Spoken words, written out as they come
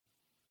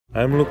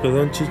I'm Luka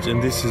Doncic,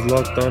 and this is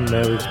Locked On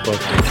Mavericks podcast.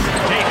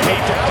 The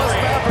Dallas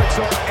Mavericks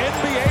are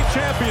NBA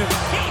champions.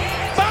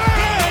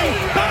 Bang!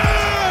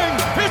 Bang!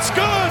 It's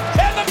good!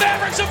 And the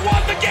Mavericks have won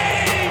the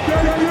game!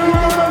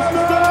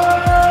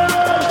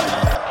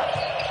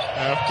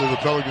 After the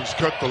Pelicans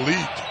cut the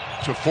lead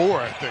to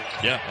 4, I think.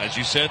 Yeah, as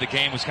you said, the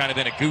game was kind of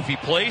in a goofy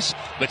place.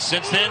 But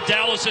since then,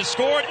 Dallas has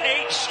scored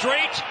 8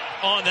 straight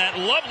on that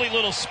lovely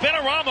little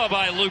spinorama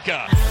by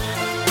Luka.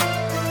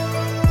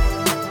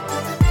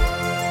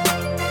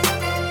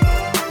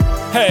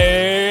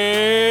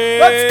 Hey,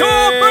 let's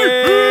go,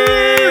 baby!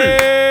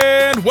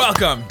 And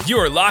welcome. You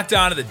are locked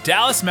on to the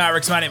Dallas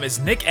Mavericks. My name is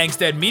Nick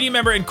Engstead, media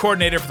member and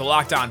coordinator for the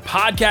Locked On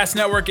Podcast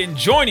Network. And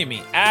joining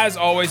me, as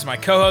always, my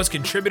co-host,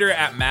 contributor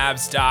at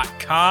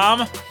Mavs.com,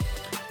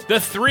 the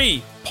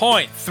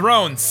 3-point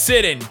throne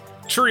sitting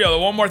trio, the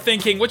One More Thing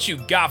King. What you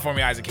got for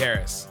me, Isaac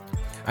Harris?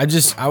 I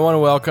want to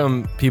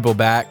welcome people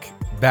back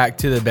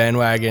to the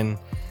bandwagon.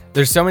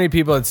 There's so many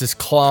people that's just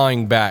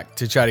clawing back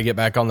to try to get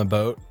back on the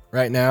boat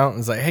right now.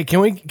 It's like, hey,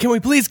 can we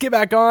please get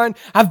back on?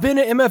 I've been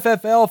at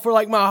MFFL for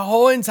like my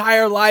whole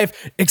entire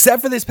life,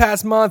 except for this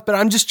past month, but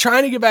I'm just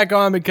trying to get back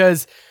on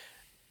because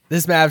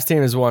this Mavs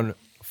team has won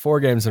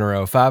 4 games in a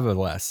row, 5 of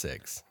the last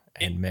 6.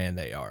 And man,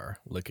 they are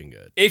looking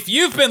good. If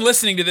you've been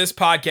listening to this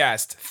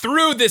podcast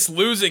through this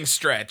losing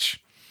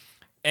stretch,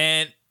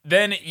 and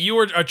then you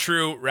are a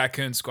true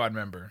Raccoon Squad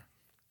member.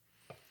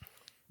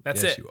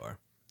 That's yes, it. You are.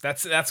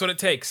 That's what it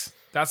takes.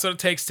 That's what it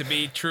takes to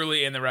be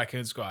truly in the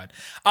Raccoon Squad.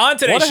 On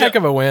today's what a heck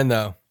of a win,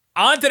 though.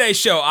 On today's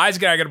show,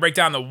 Isaac and I are going to break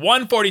down the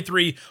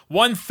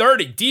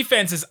 143-130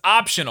 defense is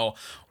optional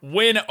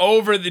win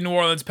over the New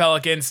Orleans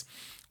Pelicans.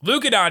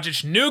 Luka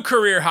Doncic, new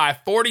career high,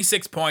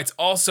 46 points.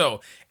 Also,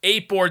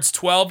 8 boards,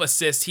 12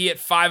 assists. He hit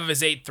 5 of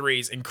his 8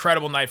 threes.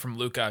 Incredible night from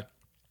Luka.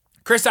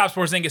 Kristaps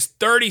Porzingis,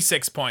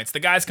 36 points. The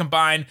guys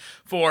combined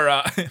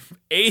for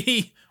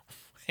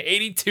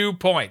 82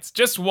 points.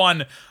 Just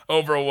one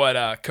over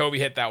what Kobe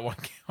hit that one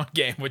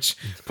game, which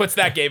puts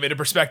that game into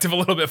perspective a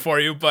little bit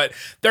for you. But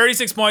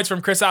 36 points from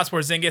Kristaps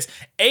Porzingis,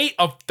 8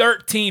 of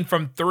 13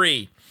 from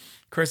 3.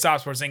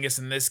 Kristaps Porzingis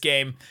in this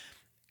game.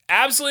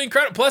 Absolutely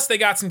incredible. Plus, they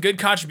got some good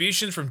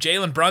contributions from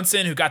Jalen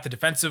Brunson, who got the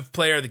Defensive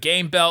Player of the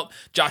Game belt.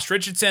 Josh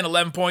Richardson,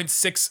 11 points,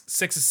 6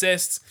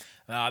 assists.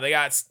 They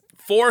got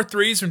 4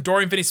 threes from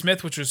Dorian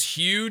Finney-Smith, which was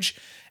huge.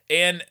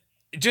 And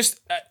just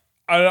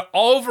an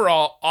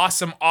overall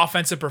awesome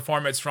offensive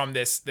performance from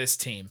this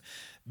team.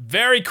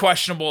 Very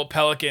questionable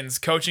Pelicans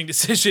coaching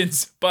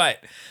decisions, but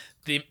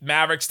the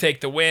Mavericks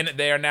take the win.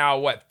 They are now,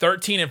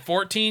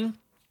 13-14?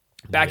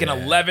 Back in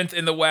 11th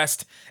in the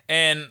West.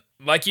 And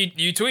like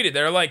you tweeted,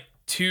 they're like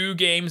 2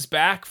 games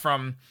back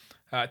from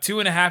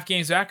 2.5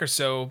 games back or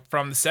so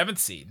from the 7th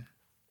seed.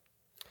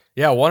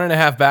 Yeah,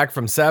 1.5 back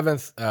from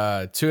 7th,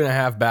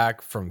 2.5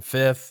 back from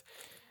 5th.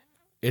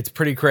 It's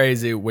pretty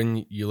crazy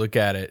when you look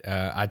at it.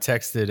 I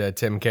texted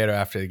Tim Cato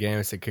after the game.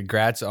 I said,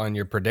 congrats on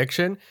your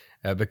prediction,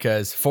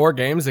 because 4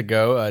 games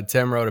ago,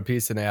 Tim wrote a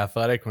piece in The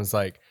Athletic and was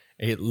like,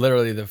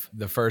 literally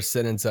the first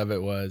sentence of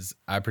it was,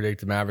 I predict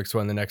the Mavericks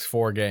win the next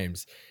 4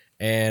 games.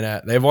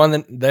 And they've won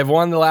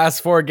the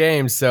last 4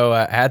 games, so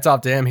hats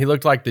off to him. He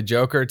looked like the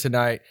Joker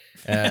tonight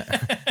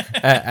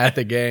at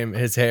the game.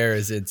 His hair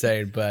is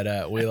insane,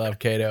 but we love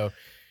Cato.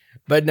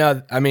 But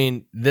no, I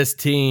mean, this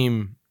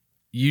team,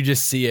 you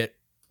just see it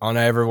on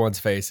everyone's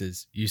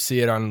faces. You see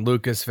it on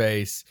Luka's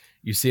face.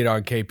 You see it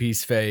on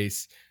KP's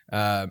face.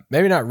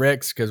 Maybe not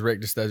Rick's, because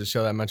Rick just doesn't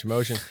show that much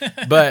emotion.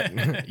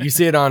 But you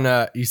see it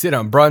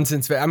on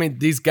Brunson's face. I mean,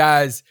 these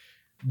guys,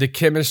 the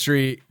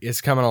chemistry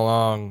is coming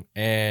along,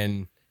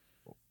 and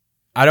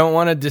I don't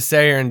want to just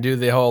sit here and do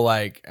the whole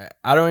I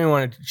don't even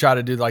want to try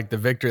to do like the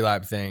victory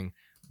lap thing.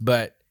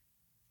 But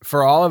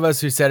for all of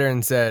us who sat here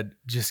and said,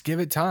 just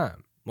give it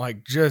time.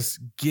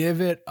 Just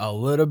give it a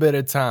little bit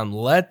of time.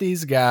 Let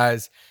these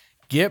guys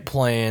get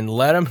playing.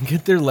 Let them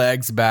get their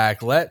legs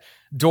back. Let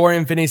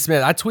Dorian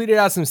Finney-Smith. I tweeted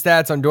out some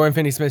stats on Dorian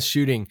Finney-Smith's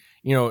shooting,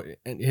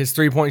 his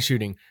 3-point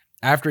shooting.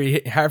 After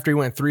he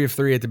went 3 of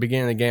 3 at the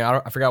beginning of the game,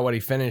 I forgot what he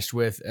finished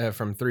with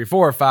from 3,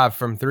 4 or 5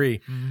 from 3.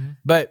 Mm-hmm.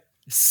 But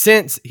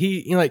since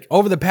he,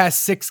 over the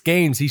past 6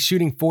 games, he's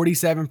shooting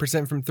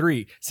 47% from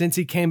 3. Since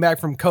he came back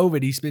from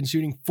COVID, he's been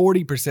shooting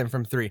 40%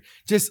 from 3.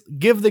 Just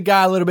give the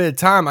guy a little bit of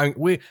time.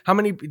 How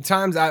many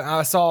times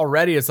I saw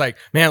already, it's like,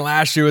 man,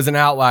 last year was an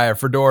outlier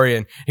for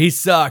Dorian. He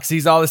sucks.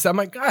 He's all this stuff. I'm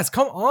like, guys,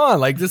 come on.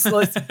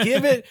 Let's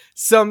give it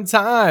some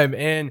time.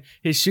 And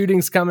his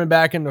shooting's coming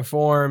back into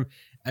form.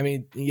 I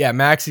mean, yeah,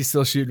 Maxi's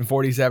still shooting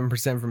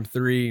 47% from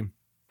 3.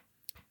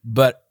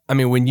 But, I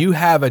mean, when you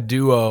have a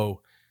duo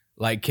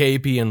like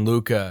KP and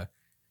Luka,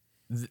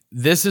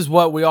 this is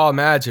what we all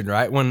imagined,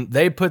 right? When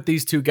they put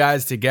these 2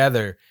 guys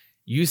together,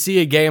 you see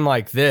a game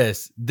like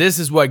this. This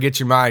is what gets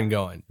your mind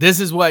going. This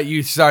is what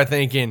you start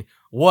thinking,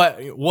 what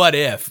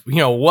if?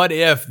 What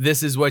if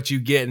this is what you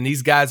get and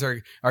these guys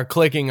are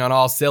clicking on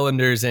all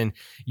cylinders, and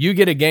you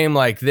get a game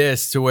like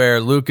this to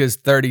where Luka's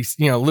 30,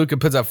 Luka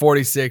puts up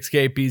 46,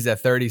 KP's at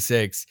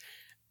 36.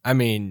 I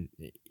mean,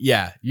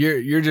 yeah,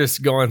 you're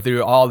just going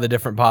through all the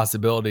different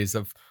possibilities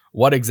of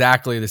what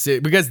exactly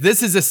because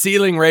this is a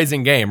ceiling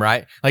raising game,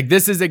 right? Like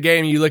this is a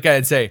game you look at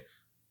and say,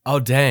 oh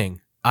dang,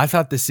 I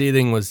thought the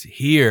ceiling was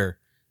here,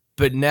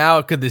 but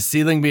now could the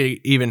ceiling be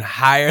even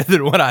higher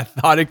than what I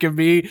thought it could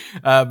be?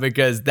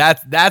 Because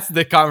that's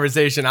the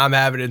conversation I'm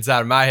having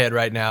inside of my head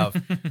right now.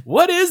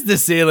 What is the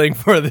ceiling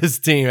for this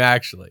team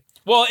actually?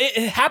 Well,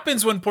 it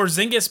happens when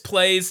Porzingis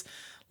plays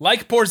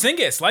like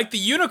Porzingis, like the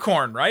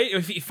unicorn, right?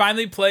 If he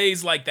finally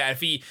plays like that, if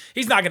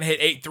he's not going to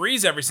hit 8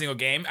 threes every single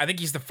game. I think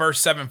he's the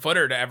first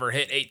 7-footer to ever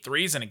hit 8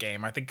 threes in a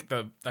game. I think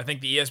the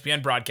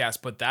ESPN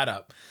broadcast put that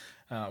up,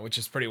 which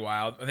is pretty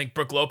wild. I think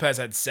Brook Lopez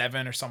had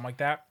 7 or something like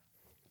that.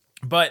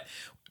 But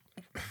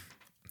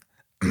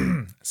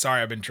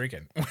sorry, I've been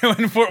drinking.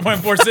 when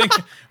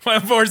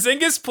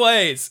Porzingis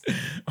plays,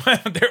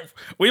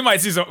 we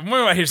might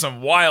hear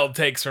some wild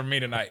takes from me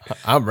tonight.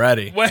 I'm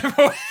ready.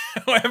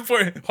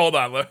 Hold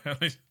on.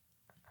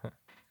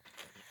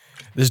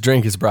 This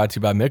drink is brought to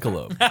you by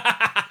Michelob.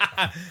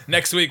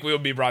 Next week we will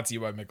be brought to you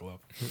by Michelob.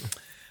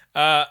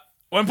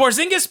 When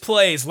Porzingis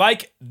plays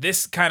like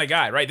this kind of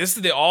guy, right? This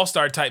is the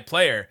all-star type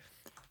player.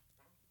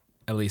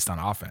 At least on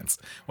offense.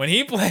 When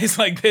he plays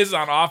like this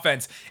on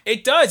offense,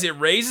 it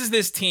raises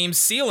this team's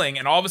ceiling,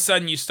 and all of a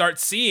sudden you start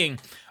seeing,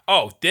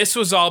 oh, this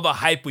was all the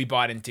hype we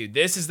bought into.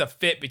 This is the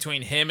fit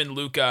between him and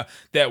Luka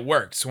that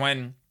works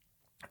when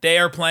they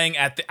are playing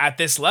at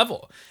this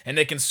level, and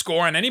they can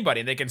score on anybody,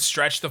 and they can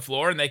stretch the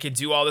floor, and they can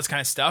do all this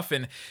kind of stuff,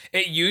 and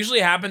it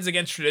usually happens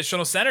against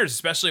traditional centers,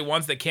 especially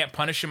ones that can't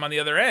punish him on the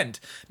other end.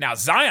 Now,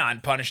 Zion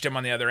punished him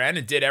on the other end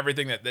and did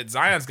everything that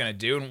Zion's going to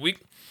do, and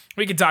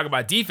we can talk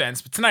about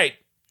defense, but tonight,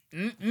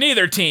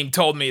 neither team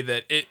told me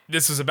that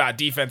this was about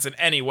defense in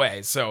any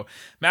way. So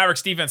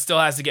Mavericks defense still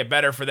has to get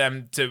better for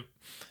them to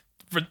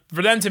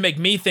make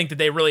me think that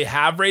they really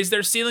have raised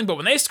their ceiling. But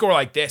when they score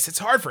like this, it's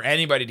hard for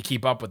anybody to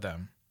keep up with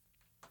them.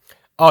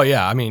 Oh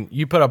yeah, I mean,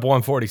 you put up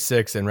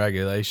 146 in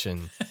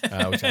regulation,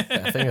 which I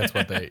think that's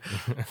what they.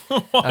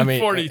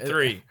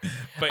 143.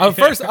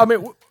 First, I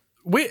mean,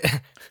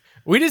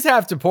 we just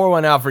have to pour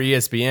one out for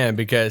ESPN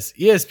because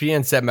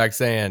ESPN sat back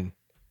saying,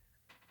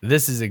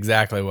 "This is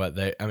exactly what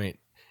they." I mean.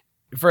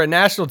 For a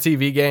national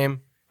TV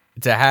game,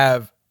 to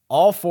have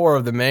all 4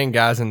 of the main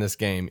guys in this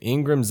game,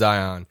 Ingram,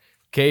 Zion,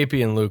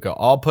 KP, and Luka,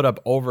 all put up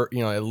over,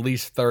 at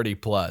least 30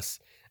 plus.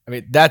 I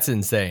mean, that's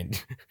insane.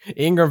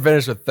 Ingram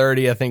finished with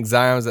 30. I think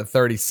Zion was at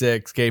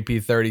 36,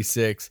 KP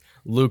 36,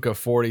 Luka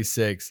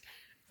 46.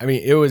 I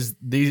mean, it was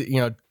these,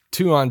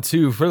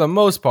 2-on-2 for the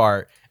most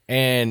part.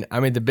 And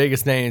I mean, the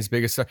biggest names,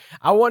 biggest stuff.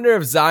 I wonder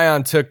if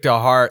Zion took to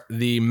heart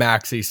the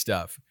Maxey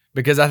stuff.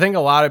 Because I think a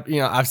lot of,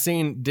 I've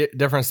seen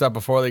different stuff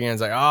before the game.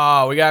 It's like,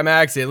 oh, we got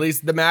Maxey. At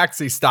least the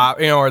Maxey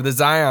stop, or the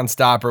Zion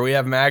stopper. We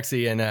have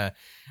Maxey. And, I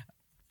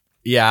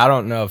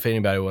don't know if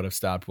anybody would have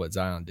stopped what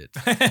Zion did.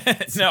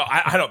 No,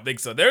 I don't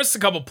think so. There's a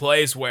couple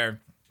plays where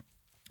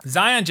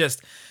Zion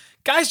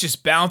guys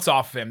just bounce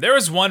off of him. There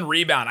was one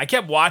rebound. I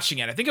kept watching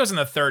it. I think it was in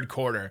the third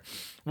quarter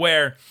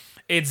where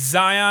it's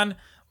Zion,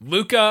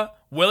 Luka,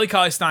 Willie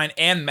Cauley-Stein,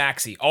 and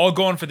Maxey all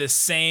going for this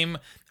same.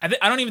 I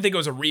don't even think it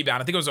was a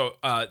rebound. I think it was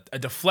a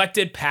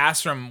deflected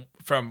pass from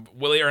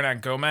Willie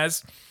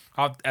Hernangomez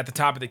at the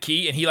top of the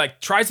key, and he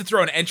tries to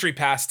throw an entry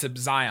pass to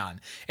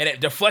Zion, and it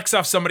deflects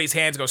off somebody's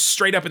hands, goes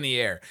straight up in the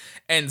air,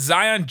 and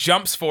Zion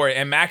jumps for it,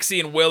 and Maxey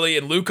and Willie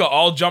and Luka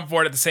all jump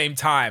for it at the same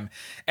time,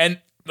 and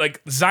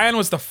Zion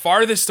was the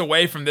farthest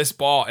away from this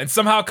ball and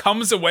somehow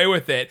comes away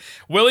with it.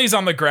 Willie's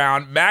on the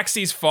ground,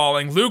 Maxey's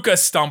falling, Luka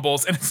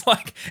stumbles, and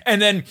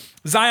and then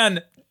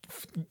Zion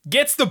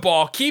gets the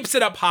ball, keeps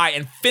it up high,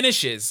 and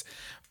finishes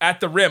at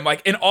the rim,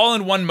 in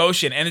one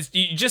motion. And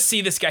you just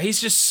see this guy.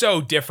 He's just so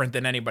different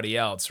than anybody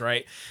else,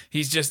 right?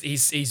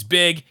 He's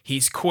big,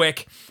 he's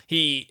quick.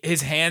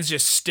 His hands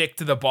just stick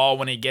to the ball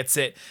when he gets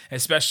it,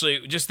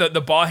 especially just the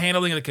ball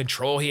handling and the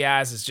control he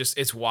has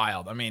it's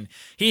wild. I mean,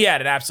 he had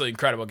an absolutely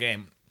incredible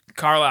game.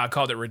 Carlisle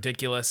called it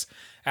ridiculous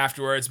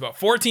afterwards, but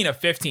 14 of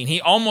 15.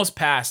 He almost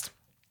passed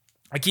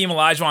Hakeem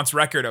Olajuwon's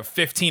record of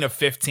 15 of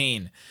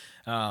 15.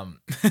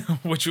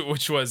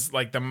 Which was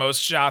the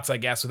most shots, I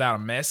guess, without a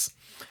miss.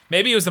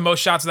 Maybe it was the most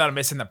shots without a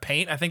miss in the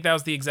paint. I think that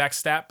was the exact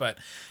stat, but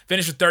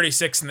finished with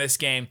 36 in this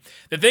game.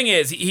 The thing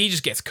is, he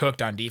just gets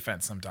cooked on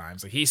defense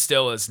sometimes. He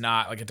still is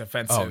not a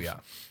defensive. Oh, yeah.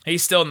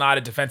 He's still not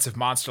a defensive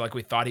monster like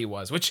we thought he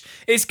was, which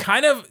is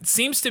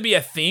seems to be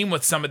a theme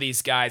with some of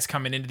these guys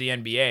coming into the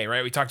NBA,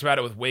 right? We talked about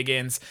it with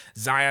Wiggins.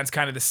 Zion's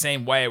kind of the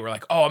same way. We're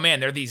like, oh man,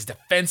 they're these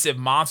defensive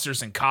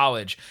monsters in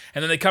college.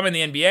 And then they come in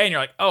the NBA and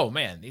you're like, oh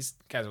man, these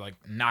guys are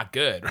not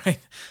good, right?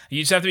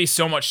 You just have to be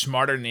so much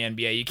smarter in the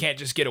NBA. You can't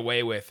just get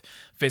away with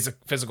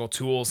physical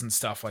tools and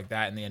stuff like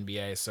that in the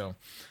NBA. So,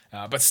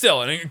 but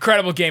still, an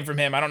incredible game from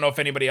him. I don't know if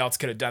anybody else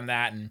could have done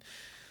that. And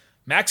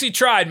Maxey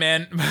tried,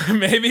 man.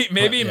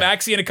 maybe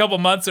Maxey in a couple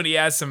months when he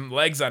has some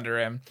legs under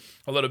him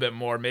a little bit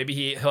more, maybe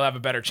he'll have a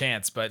better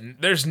chance. But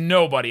there's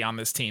nobody on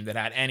this team that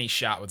had any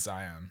shot with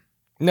Zion.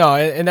 No,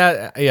 and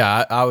that,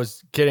 I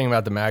was kidding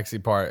about the Maxey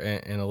part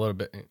in a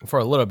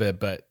little bit,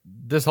 but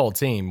this whole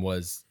team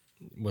was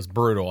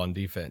brutal on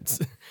defense,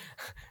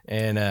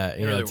 and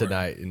really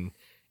tonight, and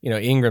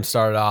Ingram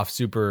started off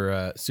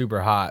super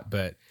hot,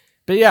 but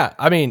yeah,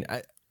 I mean,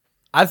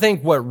 I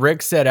think what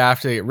Rick said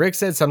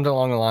something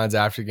along the lines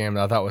after the game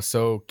that I thought was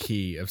so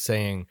key of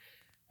saying,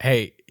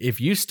 hey,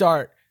 if you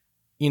start,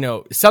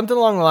 something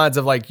along the lines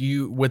of like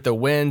you with the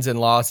wins and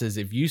losses,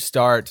 if you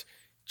start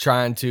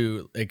trying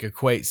to like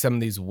equate some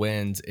of these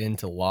wins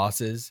into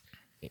losses,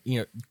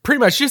 pretty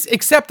much just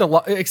accept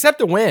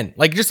a win,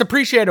 like just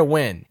appreciate a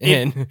win.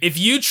 And if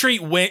you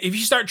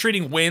start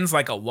treating wins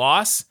like a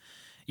loss,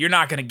 you're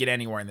not going to get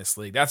anywhere in this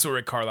league. That's what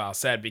Rick Carlisle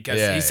said,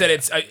 because he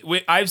said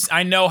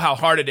I know how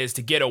hard it is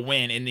to get a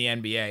win in the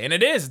NBA, and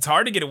it's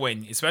hard to get a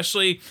win,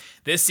 especially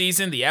this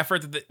season, the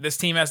effort that this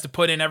team has to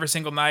put in every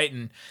single night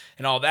and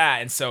all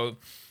that. And so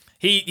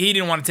he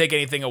didn't want to take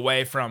anything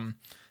away from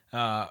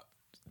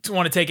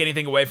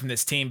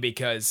this team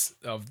because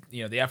of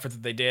the effort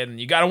that they did, and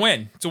you got to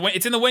win.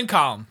 It's in the win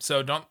column,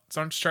 so don't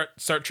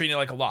start treating it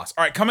like a loss.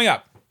 All right, coming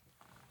up,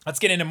 let's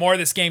get into more of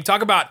this game.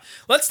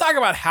 Let's talk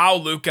about how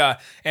Luka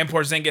and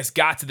Porzingis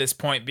got to this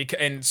point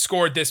and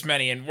scored this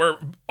many, and we're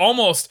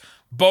almost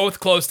both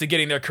close to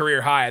getting their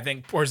career high. I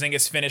think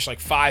Porzingis finished like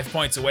 5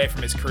 points away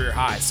from his career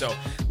high. So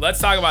let's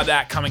talk about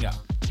that coming up.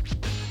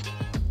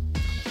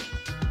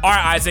 All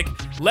right, Isaac,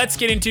 let's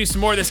get into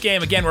some more of this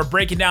game. Again, we're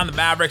breaking down the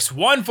Mavericks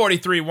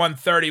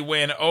 143-130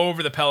 win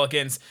over the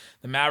Pelicans.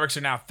 The Mavericks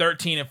are now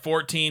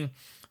 13-14.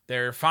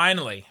 They're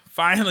finally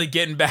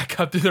getting back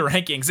up through the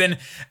rankings. And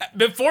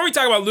before we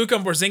talk about Luka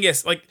and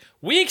Porzingis, like,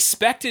 we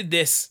expected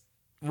this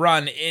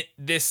run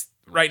this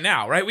right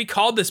now, right? We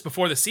called this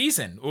before the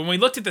season. When we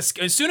looked at this,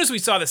 as soon as we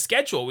saw the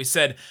schedule, we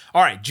said,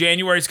 all right,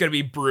 January is going to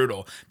be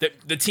brutal.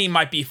 The team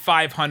might be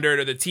 500,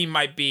 or the team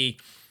might be,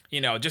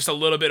 just a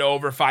little bit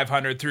over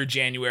 500 through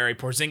January.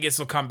 Porzingis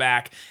will come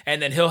back,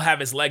 and then he'll have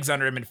his legs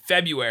under him in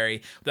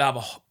February. They'll have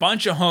a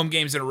bunch of home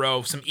games in a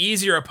row, some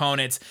easier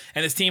opponents,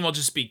 and this team will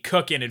just be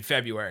cooking in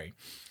February.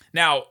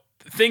 Now,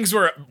 things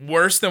were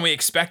worse than we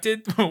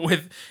expected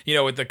with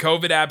the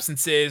COVID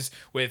absences,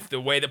 with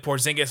the way that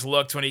Porzingis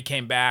looked when he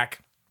came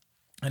back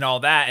and all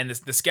that, and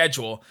the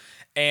schedule.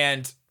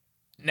 And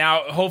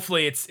now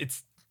hopefully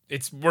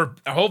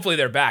hopefully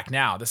they're back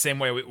now, the same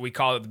way we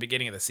called it at the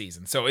beginning of the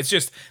season. So it's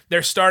just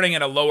they're starting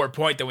at a lower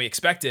point than we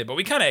expected, but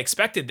we kind of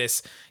expected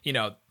this,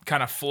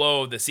 kind of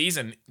flow of the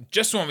season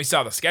just when we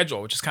saw the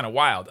schedule, which is kind of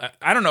wild.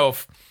 I don't know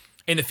if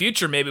in the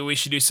future maybe we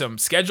should do some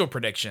schedule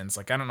predictions.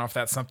 Like, I don't know if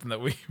that's something that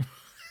we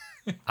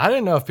I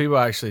didn't know if people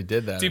actually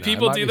did that. Do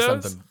people do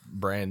those? Something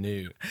brand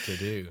new to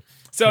do.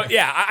 So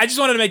yeah, I just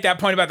wanted to make that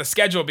point about the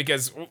schedule,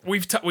 because we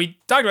talked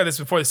about this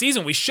before the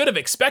season. We should have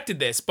expected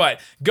this,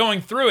 but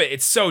going through it,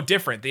 it's so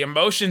different. The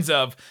emotions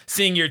of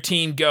seeing your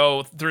team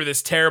go through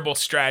this terrible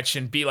stretch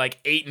and be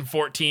like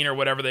 8-14 or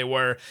whatever they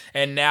were,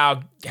 and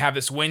now have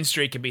this win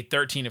streak and be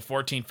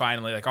 13-14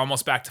 finally, like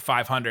almost back to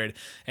 500.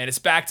 And it's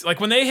back to, like,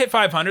 when they hit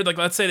 500, like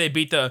let's say they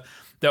beat the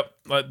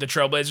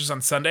Trailblazers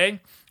on Sunday.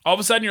 All of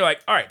a sudden, you're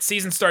like, all right,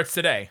 season starts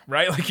today,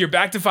 right? Like, you're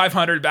back to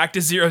 500, back to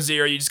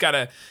 0-0. You just got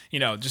to,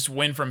 just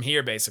win from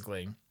here,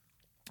 basically.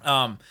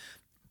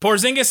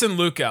 Porzingis and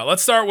Luka.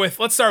 Let's start with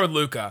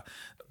Luka.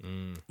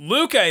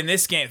 Luka in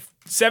this game,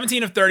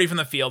 17 of 30 from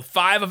the field,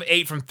 5 of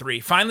 8 from 3,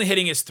 finally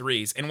hitting his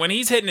threes. And when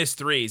he's hitting his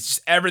threes,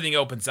 just everything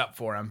opens up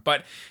for him.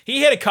 But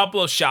he hit a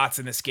couple of shots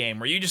in this game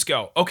where you just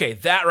go, okay,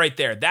 that right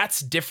there, that's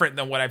different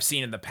than what I've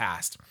seen in the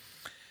past.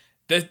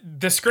 The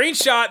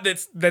screenshot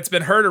that's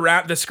been heard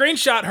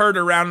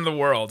around the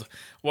world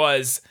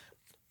was,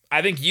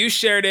 I think you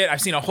shared it. I've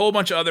seen a whole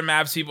bunch of other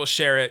Mavs people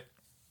share it.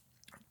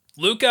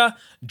 Luka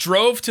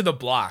drove to the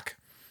block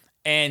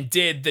and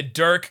did the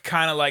Dirk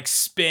kind of like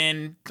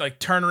spin, like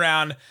turn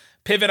around,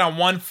 pivot on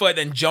one foot,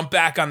 then jump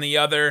back on the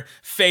other,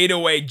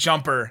 fadeaway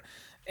jumper.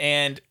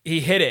 And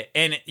he hit it.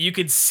 And you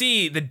could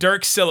see the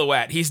Dirk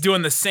silhouette. He's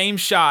doing the same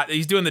shot.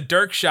 He's doing the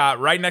Dirk shot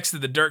right next to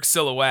the Dirk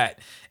silhouette.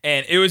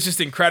 And it was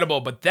just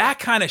incredible. But that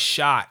kind of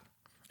shot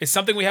is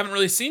something we haven't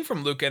really seen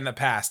from Luka in the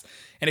past.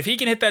 And if he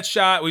can hit that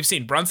shot, we've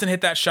seen Brunson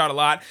hit that shot a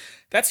lot.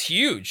 That's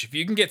huge. If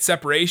you can get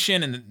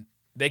separation and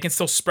they can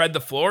still spread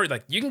the floor,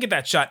 like, you can get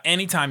that shot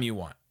anytime you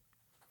want.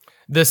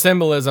 The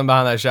symbolism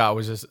behind that shot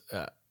was just,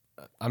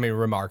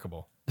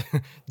 remarkable.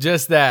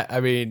 Just that,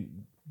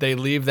 they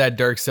leave that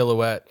Dirk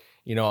silhouette,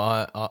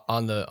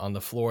 on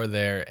the floor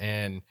there,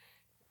 and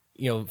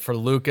for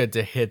Luka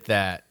to hit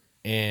that,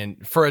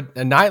 and for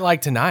a night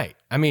like tonight,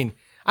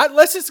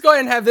 let's just go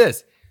ahead and have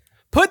this.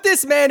 Put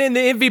this man in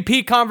the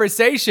MVP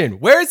conversation.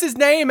 Where's his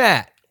name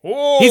at?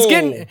 Whoa.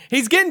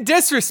 He's getting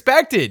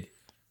disrespected.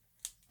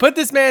 Put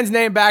this man's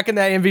name back in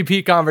that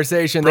MVP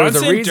conversation. There was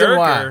a reason Dirk,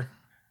 why.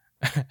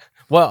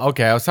 Well,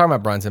 okay, I was talking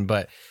about Brunson,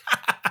 but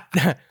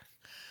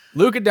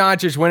Luka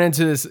Doncic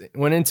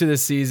went into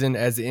this season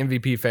as the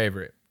MVP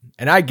favorite.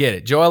 And I get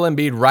it. Joel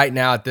Embiid right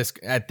now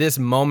at this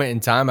moment in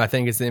time, I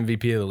think it's the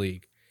MVP of the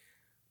league.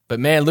 But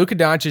man, Luka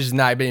Doncic is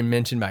not being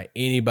mentioned by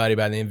anybody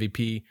by the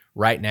MVP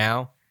right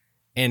now.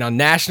 And on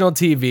national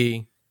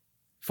TV,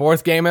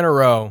 4th game in a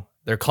row,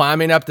 they're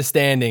climbing up the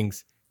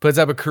standings, puts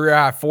up a career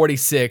high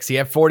 46. He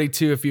had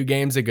 42 a few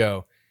games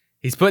ago.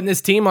 He's putting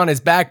this team on his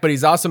back, but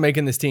he's also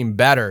making this team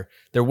better.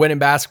 They're winning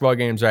basketball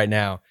games right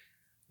now.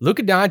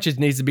 Luka Doncic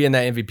needs to be in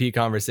that MVP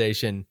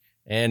conversation.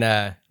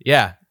 And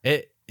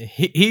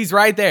he's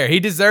right there. He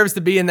deserves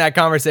to be in that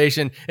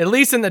conversation, at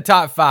least in the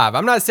top 5.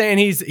 I'm not saying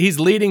he's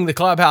leading the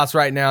clubhouse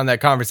right now in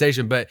that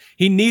conversation, but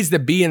he needs to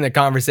be in the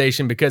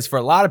conversation because for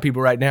a lot of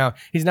people right now,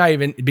 he's not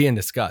even being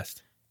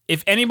discussed.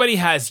 If anybody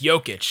has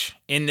Jokic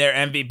in their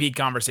MVP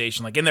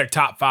conversation, like in their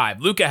top 5,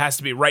 Luka has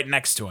to be right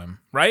next to him,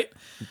 right?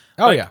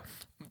 Yeah.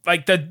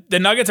 Like the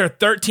Nuggets are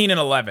 13 and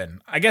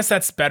 11. I guess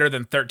that's better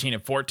than 13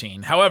 and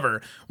 14.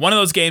 However, one of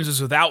those games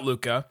was without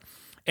Luka,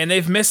 and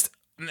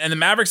the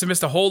Mavericks have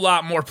missed a whole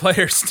lot more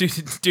players due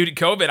to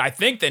COVID, I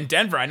think, than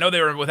Denver. I know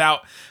they were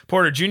without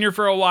Porter Jr.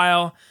 for a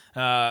while.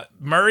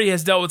 Murray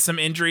has dealt with some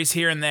injuries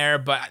here and there,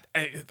 but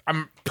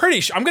I'm pretty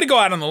sure I'm going to go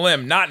out on the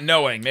limb, not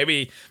knowing.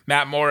 Maybe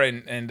Matt Moore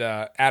and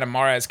Adam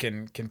Mares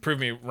can prove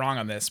me wrong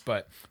on this,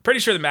 but pretty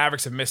sure the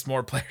Mavericks have missed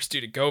more players due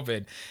to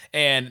COVID,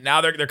 and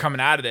now they're coming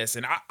out of this.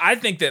 And I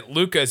think that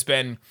Luka has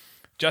been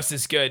just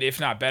as good, if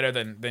not better,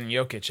 than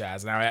Jokic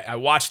has. Now I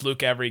watched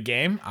Luka every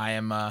game. I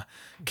am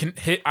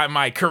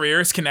my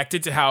career is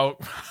connected to how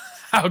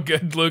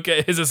good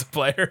Luka is as a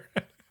player.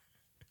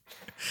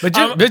 But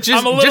I'm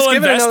a little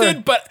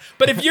invested, but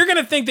if you're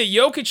gonna think that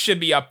Jokic should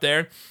be up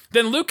there,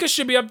 then Luka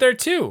should be up there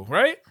too,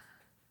 right?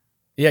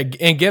 Yeah,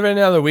 and give it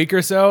another week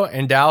or so,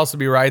 and Dallas will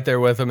be right there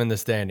with him in the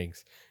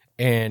standings.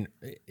 And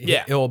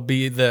it will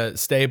be the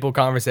staple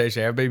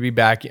conversation. Everybody be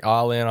back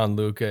all in on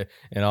Luka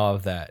and all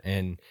of that.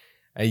 And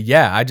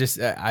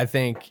I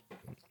think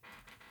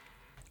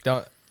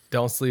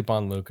don't sleep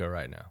on Luka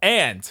right now.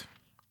 And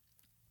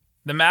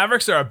the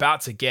Mavericks are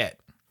about to get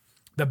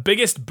the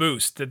biggest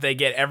boost that they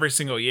get every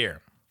single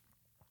year.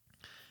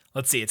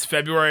 Let's see, it's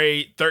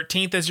February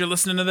 13th as you're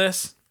listening to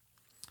this.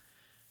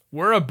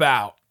 We're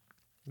about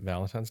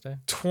Valentine's Day?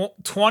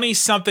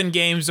 20-something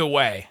games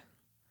away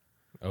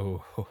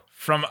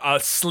from a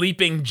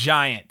sleeping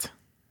giant.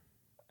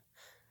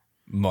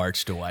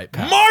 March Dwight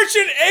Powell. March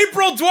and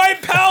April,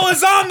 Dwight Powell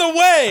is on the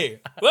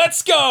way.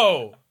 Let's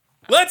go.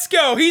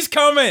 He's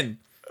coming.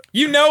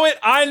 You know it.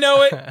 I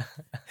know it.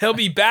 He'll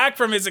be back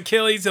from his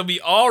Achilles. He'll be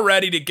all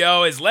ready to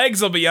go. His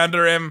legs will be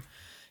under him.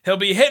 He'll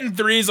be hitting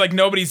threes like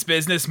nobody's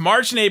business.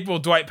 March and April,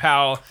 Dwight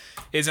Powell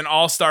is an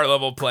all-star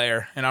level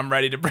player, and I'm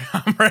ready to bring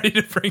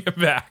him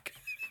back.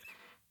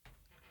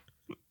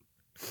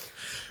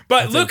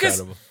 But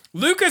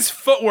Luka's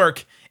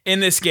footwork in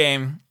this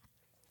game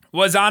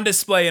was on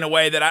display in a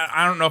way that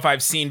I don't know if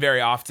I've seen very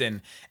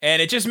often.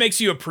 And it just makes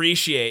you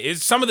appreciate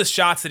some of the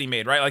shots that he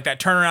made, right? Like that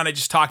turnaround I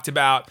just talked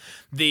about,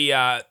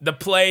 the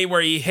play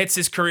where he hits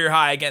his career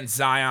high against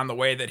Zion, the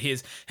way that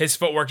his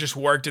footwork just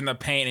worked in the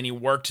paint and he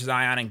worked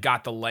Zion and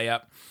got the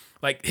layup.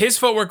 Like his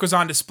footwork was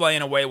on display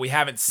in a way we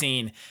haven't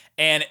seen.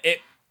 And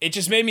it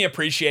just made me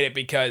appreciate it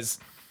because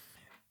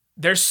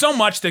there's so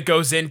much that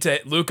goes into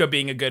Luka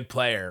being a good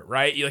player,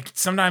 right?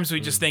 Sometimes we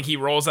just think he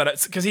rolls out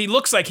of, because he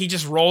looks like he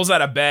just rolls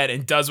out of bed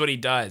and does what he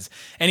does.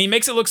 And he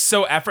makes it look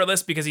so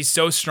effortless because he's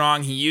so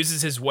strong. He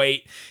uses his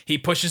weight. He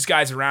pushes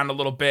guys around a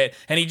little bit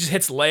and he just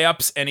hits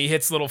layups and he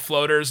hits little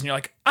floaters. And you're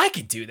like, I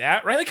could do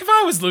that, right? Like if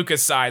I was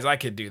Luka's size, I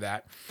could do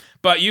that.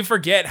 But you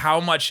forget how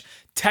much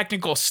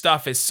technical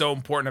stuff is so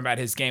important about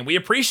his game. We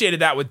appreciated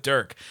that with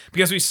Dirk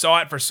because we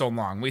saw it for so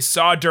long. We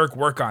saw Dirk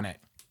work on it.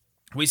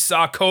 We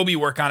saw Kobe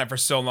work on it for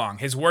so long.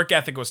 His work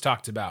ethic was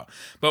talked about.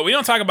 But we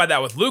don't talk about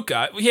that with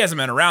Luka. He hasn't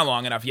been around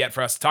long enough yet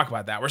for us to talk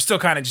about that. We're still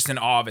kind of just in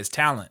awe of his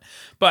talent.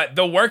 But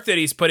the work that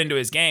he's put into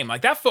his game,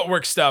 like that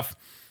footwork stuff,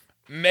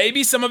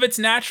 maybe some of it's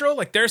natural.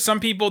 Like there's some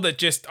people that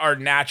just are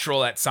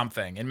natural at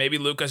something. And maybe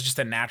Luka's just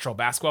a natural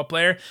basketball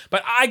player.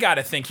 But I got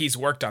to think he's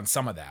worked on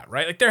some of that,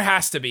 right? Like there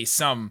has to be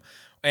some.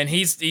 And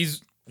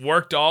he's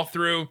worked all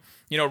through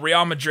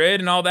Real Madrid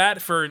and all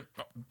that for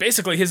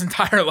basically his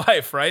entire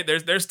life, right?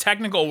 There's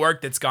technical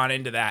work that's gone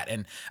into that,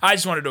 and I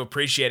just wanted to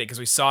appreciate it because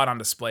we saw it on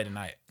display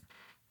tonight.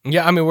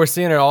 Yeah, I mean we're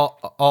seeing it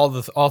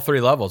all three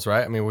levels,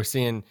 right? I mean we're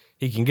seeing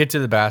he can get to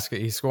the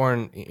basket, he's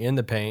scoring in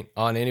the paint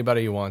on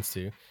anybody he wants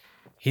to.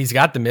 He's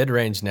got the mid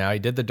range now. He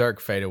did the Dirk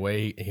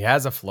fadeaway. He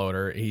has a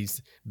floater.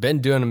 He's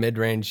been doing a mid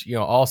range,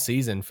 all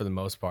season for the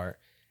most part.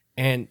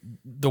 And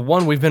the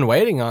one we've been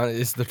waiting on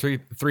is the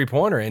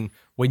three-pointer. And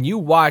when you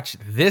watch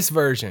this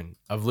version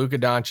of Luka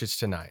Doncic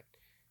tonight,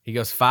 he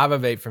goes 5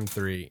 of 8 from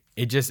 3.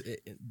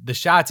 The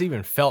shots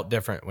even felt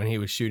different when he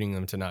was shooting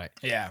them tonight.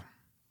 Yeah.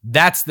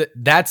 That's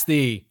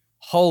the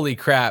holy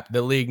crap,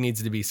 the league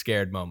needs to be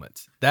scared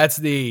moments. That's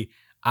the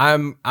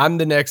I'm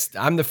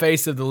the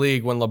face of the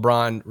league when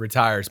LeBron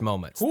retires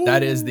moments. Ooh.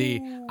 That is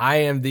I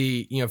am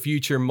the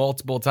future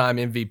multiple time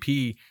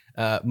MVP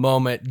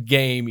moment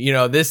game.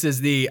 This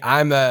is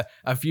I'm a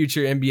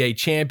future NBA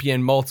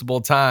champion multiple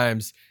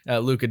times,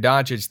 Luka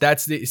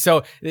Doncic.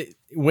 So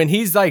when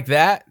he's like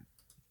that,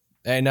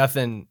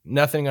 nothing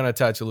gonna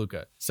touch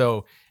Luka.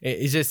 So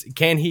it's just,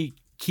 can he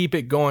keep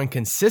it going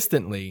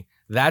consistently?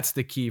 That's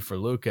the key for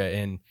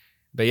Luka.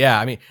 But yeah,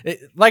 I mean,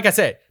 like I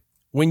said,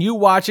 when you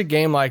watch a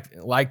game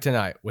like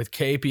tonight with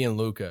KP and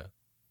Luka,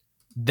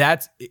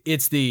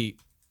 it's the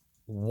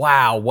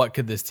wow, what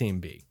could this team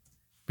be?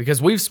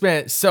 Because we've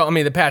spent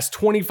the past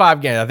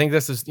 25 games, I think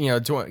this is,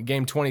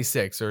 game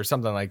 26 or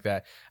something like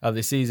that of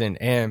the season.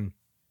 And,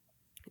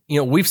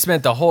 we've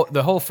spent the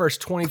whole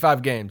first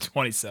 25 games.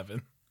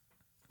 27.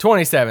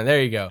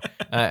 There you go.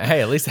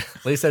 Hey, at least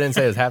I didn't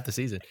say it was half the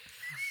season.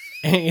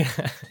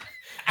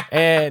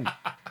 And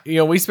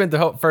we spent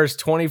the first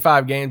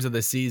 25 games of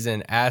the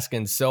season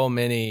asking so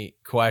many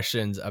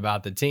questions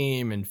about the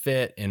team and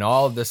fit and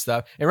all of this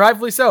stuff. And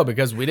rightfully so,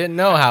 because we didn't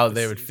know how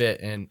they would fit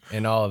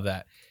and all of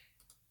that.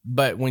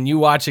 But when you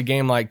watch a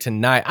game like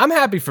tonight, I'm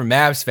happy for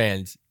Mavs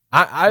fans.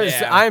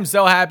 I am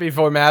so happy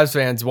for Mavs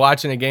fans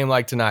watching a game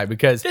like tonight,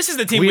 because this is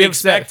the team we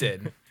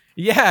expected.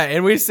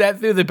 And we sat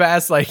through the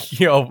past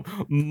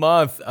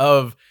month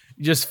of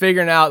just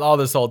figuring out all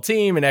this whole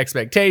team and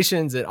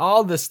expectations and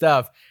all this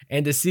stuff.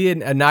 And to see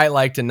it a night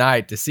like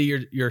tonight, to see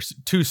your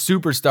two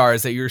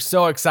superstars that you're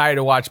so excited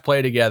to watch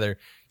play together,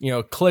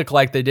 click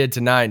like they did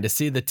tonight, and to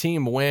see the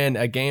team win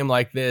a game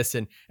like this.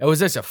 And it was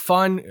just a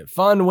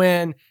fun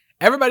win.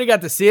 Everybody got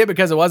to see it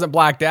because it wasn't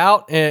blacked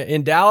out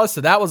in Dallas,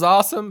 so that was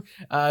awesome.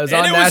 It was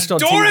on national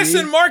TV. Doris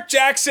and Mark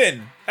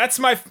Jackson. That's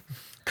my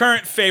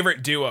current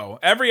favorite duo.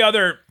 Every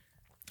other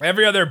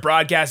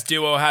broadcast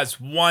duo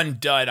has one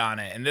dud on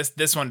it, and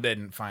this one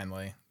didn't.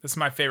 Finally, this is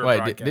my favorite.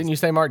 Broadcast. Didn't you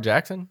say Mark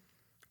Jackson?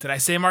 Did I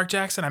say Mark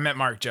Jackson? I meant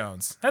Mark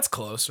Jones. That's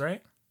close,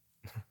 right?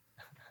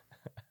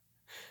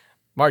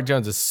 Mark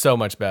Jones is so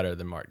much better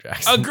than Mark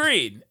Jackson.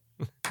 Agreed.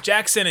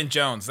 Jackson and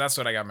Jones. That's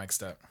what I got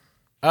mixed up.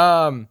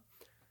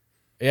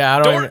 Yeah,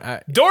 I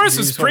don't. Doris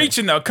was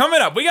preaching though.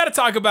 Coming up, we got to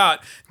talk about.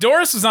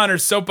 Doris was on her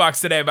soapbox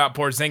today about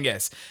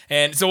Porzingis,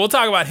 and so we'll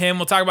talk about him.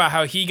 We'll talk about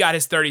how he got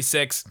his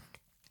 36.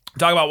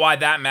 Talk about why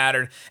that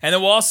mattered, and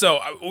then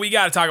we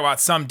got to talk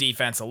about some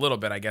defense a little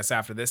bit, I guess,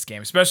 after this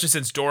game, especially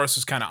since Doris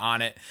was kind of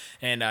on it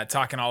and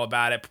talking all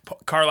about it.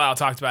 Carlisle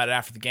talked about it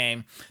after the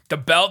game. The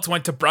belt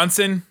went to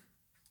Brunson,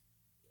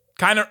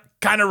 kind of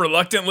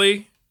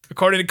reluctantly,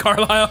 according to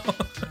Carlisle.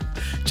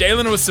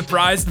 Jalen was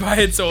surprised by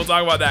it, so we'll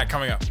talk about that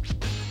coming up.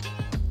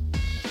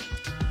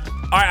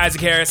 All right,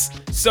 Isaac Harris.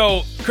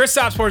 So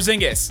Kristaps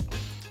Porzingis,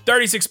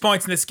 36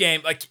 points in this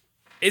game. Like,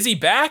 is he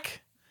back?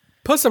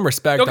 Put some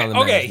respect on the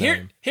man's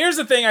name. Here's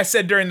the thing I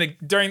said during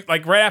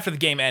right after the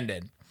game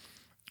ended.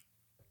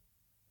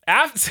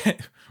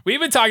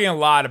 We've been talking a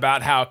lot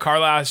about how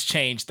Carlisle has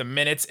changed the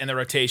minutes in the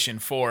rotation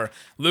for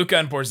Luka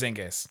and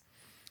Porzingis.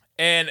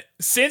 And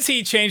since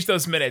he changed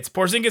those minutes,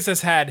 Porzingis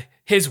has had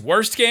his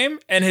worst game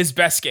and his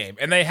best game,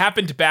 and they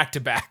happened back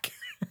to back.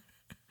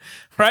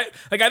 Right?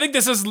 Like, I think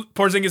this is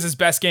Porzingis'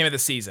 best game of the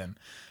season.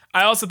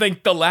 I also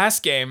think the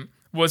last game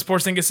was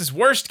Porzingis'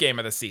 worst game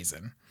of the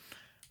season.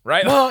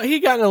 Right? Well,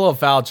 he got in a little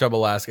foul trouble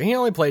last game. He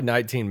only played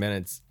 19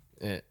 minutes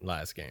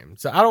last game.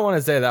 So I don't want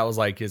to say that was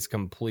like his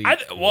complete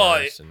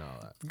worst and all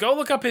that. Go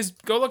look up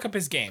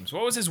his games.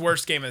 What was his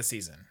worst game of the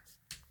season?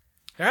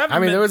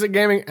 There was a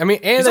game. And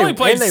he's only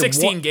played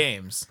 16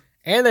 games.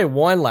 And they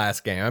won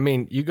last game. I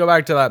mean, you go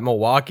back to that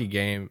Milwaukee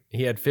game,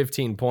 he had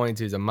 15 points.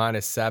 He was a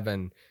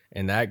 -7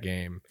 in that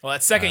game. Well,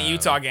 that second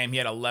Utah game, he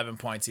had 11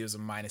 points. He was a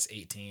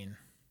 -18.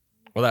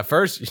 Well, that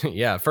first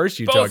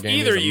Utah game,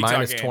 he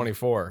was a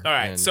 -24. All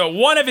right, so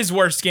one of his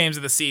worst games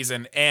of the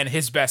season and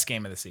his best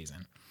game of the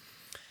season.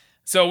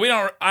 So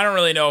I don't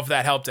really know if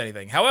that helped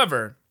anything.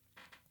 However,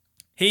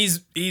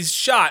 he's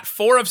shot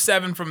 4 of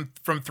 7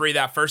 from 3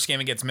 that first game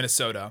against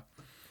Minnesota.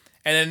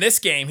 And in this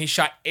game, he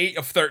shot 8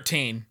 of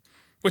 13,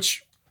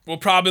 which will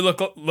probably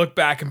look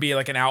back and be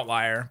like an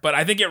outlier. But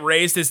I think it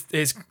raised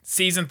his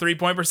season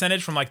 3-point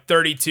percentage from like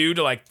 32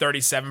 to like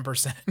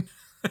 37%.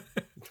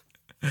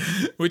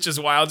 Which is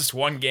wild, just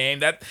one game.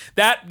 That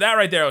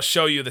right there will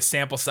show you the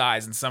sample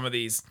size in some of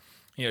these,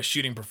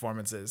 shooting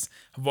performances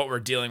of what we're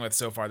dealing with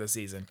so far this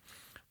season.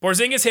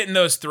 Porzingis hitting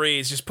those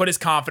threes just put his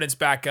confidence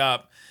back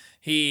up.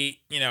 He,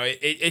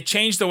 it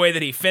changed the way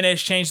that he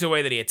finished, changed the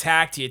way that he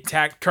attacked.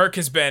 Kirk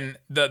has been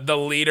the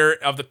leader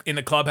in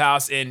the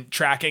clubhouse in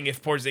tracking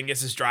if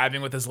Porzingis is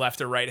driving with his left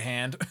or right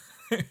hand.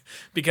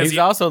 Because he's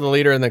also the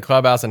leader in the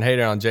clubhouse and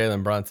hated on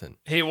Jalen Brunson.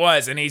 He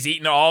was, and he's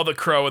eating all the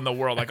crow in the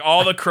world. Like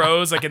all the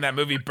crows, like in that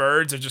movie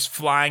Birds, are just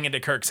flying into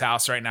Kirk's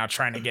house right now,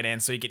 trying to get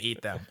in so he can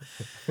eat them.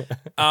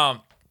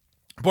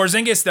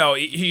 Porzingis, though,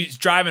 he's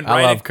driving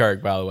right. I love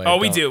Kirk, by the way. Oh,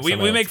 we do. We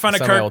make fun of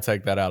Kirk. Somebody will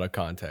take that out of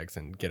context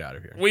and get out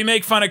of here. We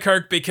make fun of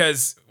Kirk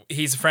because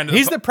he's a friend of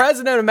He's the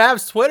president of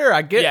Mavs Twitter.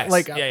 I get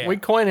we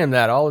coin him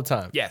that all the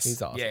time. Yes.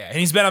 He's awesome. Yeah. And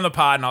he's been on the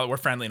pod and all. We're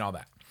friendly and all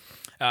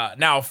that.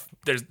 Now,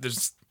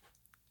 there's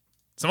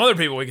some other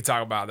people we could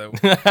talk about, though.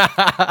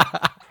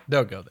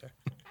 Don't go there.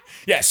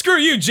 Yeah, screw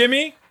you,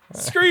 Jimmy.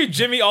 Screw you,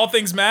 Jimmy, all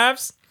things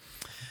Mavs.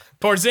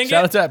 Porzingis.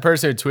 Shout out to that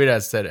person who tweeted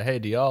us, said, hey,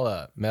 do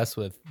y'all mess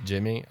with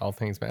Jimmy, all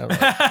things Mavs?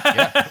 Like,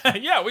 yeah.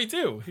 Yeah, we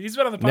do. He's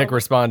been on the pod. Nick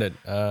responded,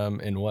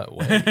 in what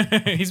way?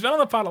 He's been on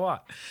the pod a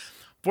lot.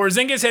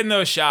 Porzingis hitting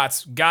those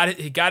shots,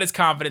 he got his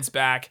confidence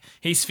back.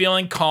 He's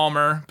feeling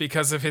calmer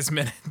because of his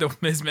minutes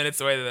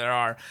the way that there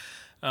are.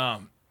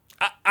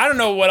 I don't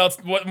know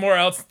what more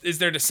else is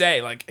there to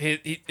say. Like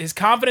his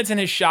confidence and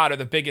his shot are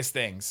the biggest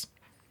things.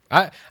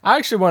 I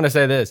actually want to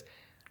say this.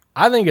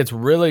 I think it's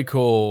really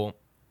cool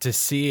to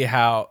see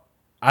how.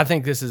 I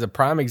think this is a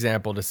prime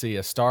example to see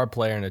a star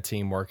player and a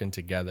team working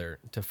together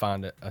to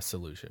find a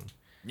solution.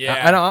 Yeah.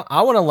 And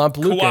I want to lump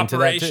Luka into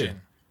that too.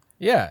 Cooperation.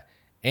 Yeah.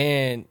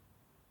 And,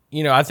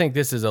 I think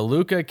this is a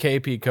Luka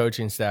KP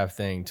coaching staff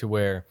thing to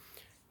where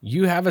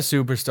you have a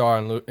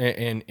superstar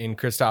in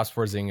Kristaps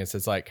Porzingis.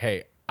 It's like,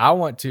 hey, I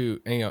want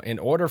to, in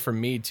order for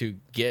me to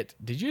get,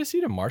 did you just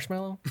eat a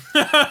marshmallow?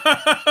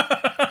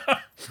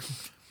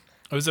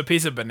 It was a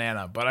piece of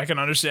banana, but I can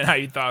understand how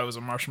you thought it was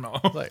a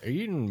marshmallow. Like, are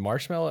you eating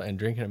marshmallow and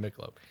drinking a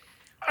Michelob?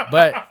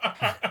 But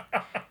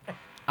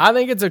I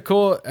think it's a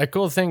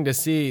cool thing to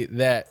see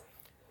that,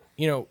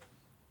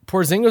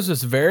 Porzingis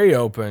was very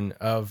open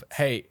of,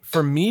 hey,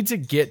 for me to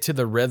get to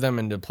the rhythm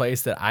and the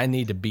place that I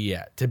need to be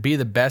at, to be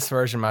the best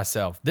version of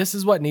myself, this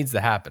is what needs to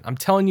happen. I'm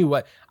telling you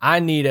what I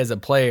need as a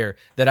player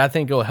that I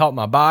think will help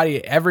my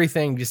body,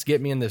 everything, just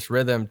get me in this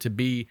rhythm to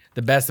be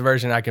the best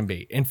version I can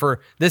be. And for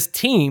this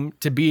team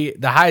to be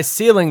the highest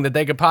ceiling that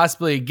they could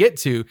possibly get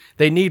to,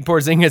 they need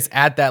Porzingis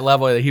at that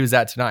level that he was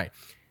at tonight.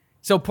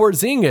 So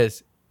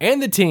Porzingis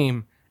and the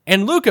team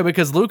and Luka,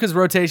 because Luka's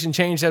rotation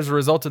changed as a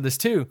result of this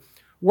too,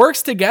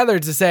 works together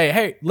to say,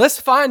 hey, let's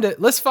find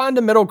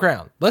a middle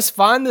ground. Let's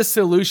find the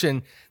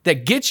solution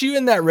that gets you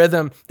in that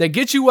rhythm, that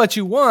gets you what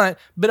you want,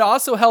 but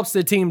also helps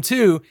the team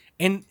too.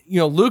 And,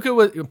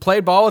 Luka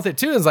played ball with it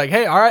too. It's like,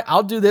 hey, all right,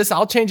 I'll do this.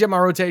 I'll change up my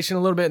rotation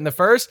a little bit in the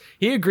first.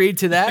 He agreed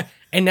to that.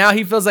 And now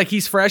he feels like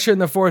he's fresher in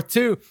the fourth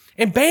too.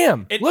 And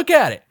bam, look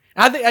at it.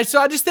 I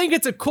just think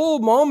it's a cool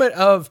moment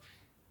of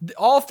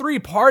all three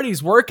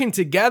parties working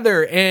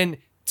together and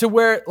to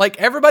where like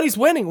everybody's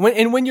winning.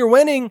 When you're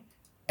winning,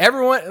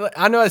 everyone,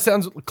 I know it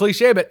sounds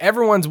cliche, but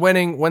everyone's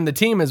winning when the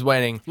team is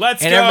winning.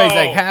 Let's and go. Everybody's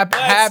like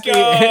happy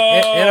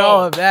and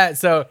all of that.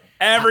 So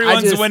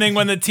everyone's winning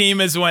when the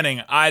team is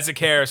winning. Isaac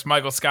Harris,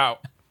 Michael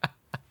Scott,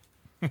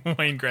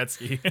 Wayne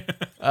Gretzky.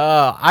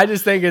 I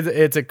just think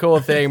it's a cool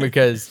thing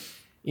because,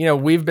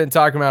 we've been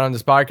talking about it on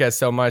this podcast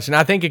so much, and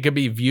I think it could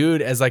be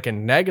viewed as like a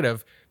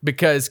negative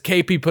because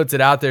KP puts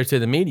it out there to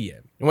the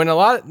media. When a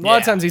lot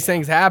of times these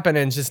things happen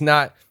and it's just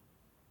not,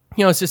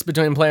 it's just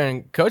between player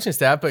and coaching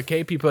staff, but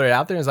KP put it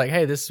out there and is like,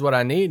 hey, this is what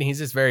I need. And he's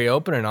just very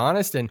open and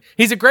honest. And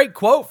he's a great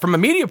quote from a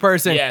media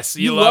person. Yes,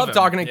 you love love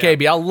talking to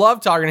KB. I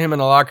love talking to him in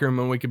the locker room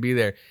when we could be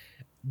there.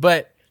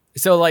 But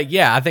so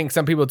I think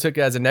some people took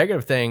it as a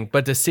negative thing,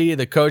 but to see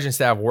the coaching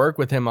staff work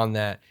with him on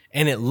that,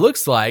 and it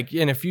looks like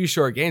in a few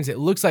short games, it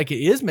looks like it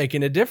is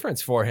making a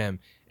difference for him.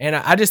 And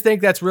I just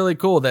think that's really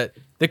cool that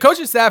the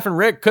coaching staff and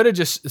Rick could have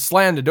just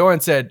slammed the door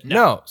and said,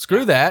 no,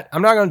 screw that.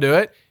 I'm not going to do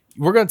it.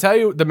 We're going to tell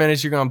you the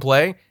minutes you're going to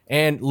play.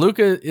 And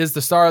Luka is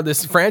the star of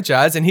this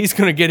franchise, and he's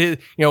going to get his,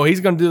 he's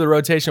going to do the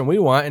rotation we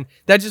want. And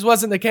that just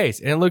wasn't the case.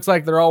 And it looks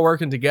like they're all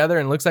working together,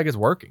 and it looks like it's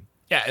working.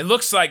 Yeah, it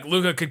looks like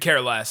Luka could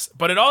care less,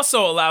 but it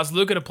also allows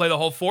Luka to play the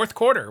whole fourth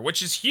quarter,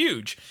 which is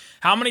huge.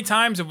 How many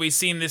times have we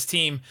seen this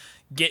team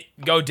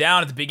go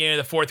down at the beginning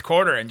of the fourth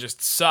quarter and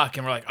just suck,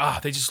 and we're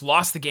like, they just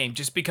lost the game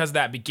just because of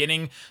that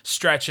beginning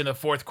stretch in the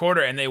fourth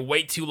quarter, and they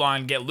wait too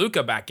long to get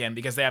Luka back in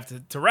because they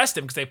have to rest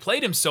him because they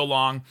played him so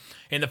long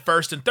in the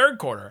first and third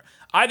quarter.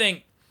 I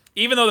think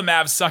even though the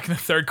Mavs suck in the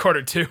third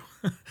quarter too,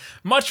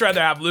 much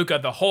rather have Luka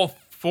the whole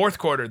fourth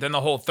quarter than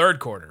the whole third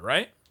quarter,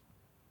 right?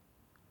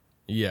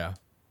 Yeah.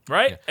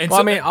 Right? Yeah. And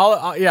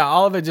well,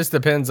 all of it just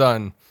depends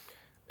on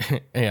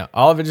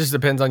all of it just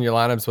depends on your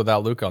lineups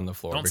without Luka on the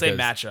floor. Don't say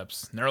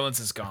matchups. Nerlens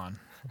is gone.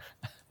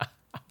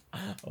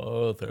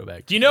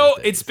 Throwback. Do you know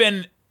it's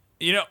been,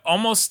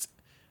 almost,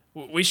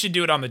 we should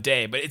do it on the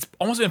day, but it's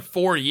almost been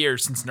 4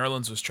 years since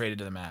Nerlens was traded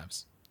to the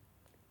Mavs.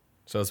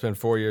 So it's been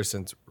 4 years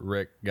since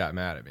Rick got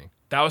mad at me.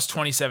 That was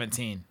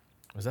 2017.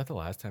 Was that the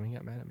last time he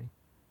got mad at me?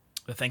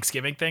 The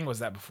Thanksgiving thing? Was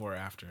that before or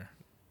after?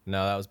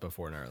 No, that was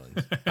before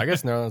Nerlens. I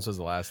guess Nerlens was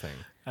the last thing.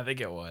 I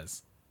think it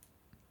was.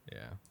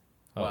 Yeah.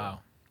 Wow.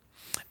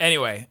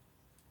 Anyway,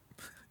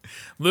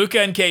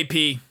 Luka and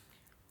KP,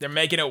 they're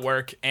making it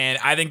work, and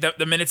I think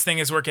the minutes thing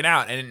is working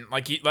out. And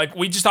like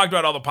we just talked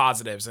about all the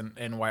positives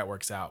and why it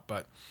works out.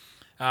 But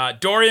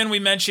Dorian, we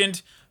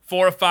mentioned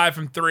 4 of 5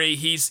 from 3.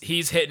 He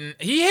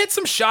hit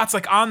some shots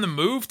like on the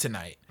move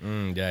tonight.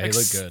 Yeah, he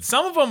looked good.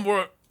 Some of them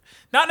were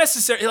not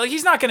necessarily like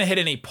he's not going to hit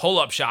any pull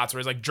up shots where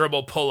he's like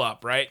dribble pull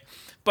up, right?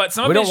 But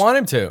we don't want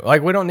him to.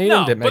 Like we don't need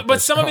him to make.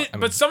 But some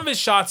of his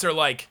shots are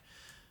like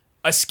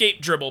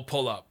escape dribble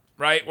pull up,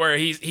 right? Where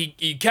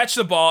he catch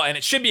the ball and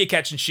it should be a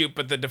catch and shoot,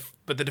 but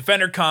the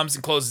defender comes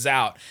and closes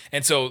out,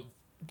 and so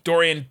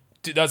Dorian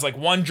does like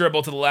one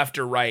dribble to the left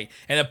or right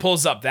and then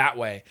pulls up that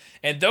way.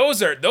 And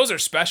those are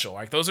special.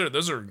 Like those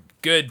are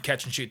good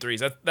catch and shoot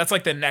threes. That's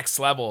like the next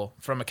level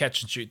from a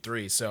catch and shoot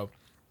three. So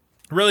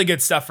really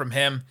good stuff from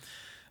him.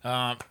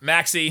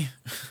 Maxey,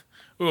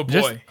 oh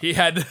boy, he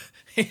had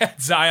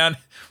Zion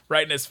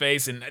right in his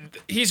face, and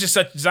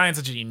Zion's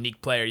such a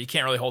unique player. You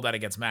can't really hold that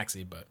against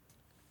Maxey, but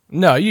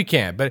no, you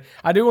can't. But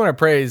I do want to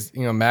praise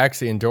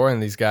Maxey and Dorian,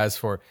 these guys,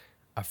 for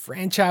a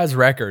franchise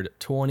record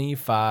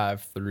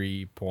 25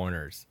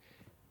 3-pointers.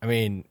 I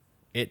mean,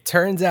 it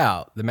turns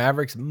out the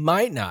Mavericks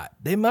might not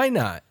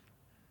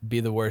be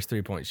the worst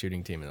 3-point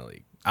shooting team in the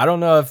league. I don't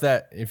know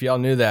if y'all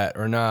knew that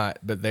or not,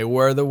 but they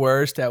were the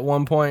worst at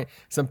one point.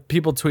 Some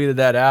people tweeted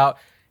that out,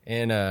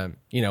 and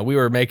we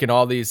were making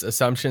all these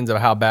assumptions of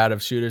how bad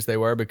of shooters they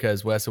were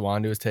because Wes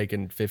Iwundu was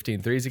taking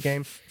 15 threes a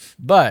game.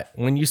 But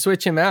when you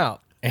switch him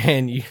out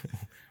and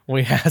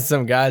we have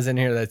some guys in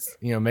here that's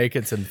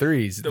making some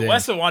threes. The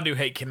Wes Iwundu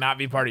hate cannot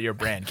be part of your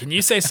brand. Can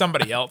you say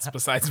somebody else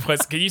besides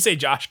Wes? Can you say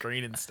Josh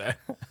Green instead?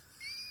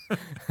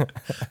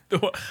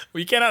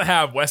 We cannot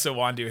have Wes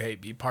Iwundu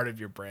hate be part of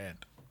your brand.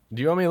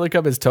 Do you want me to look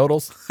up his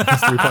totals? His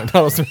 3-point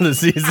totals for the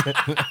season.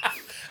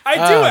 I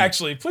do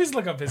actually. Please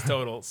look up his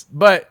totals.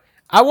 But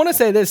I want to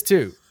say this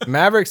too.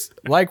 Mavericks,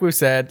 like we've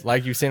said,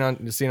 like you've seen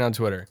on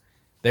Twitter,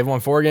 they've won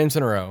 4 games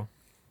in a row.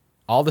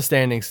 All the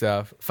standing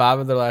stuff, 5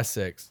 of their last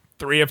 6.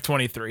 3 of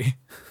 23.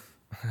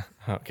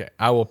 Okay,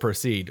 I will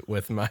proceed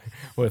with my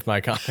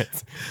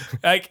comments.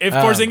 Like if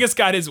Porzingis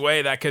got his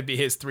way, that could be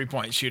his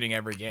 3-point shooting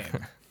every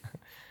game.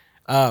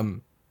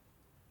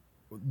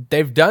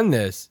 They've done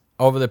this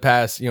over the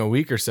past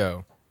week or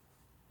so,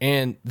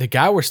 and the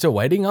guy we're still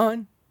waiting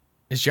on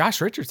is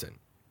Josh Richardson.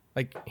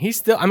 Like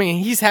he's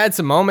had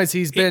some moments.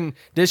 He's been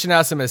dishing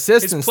out some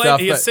assists and stuff.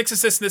 He has 6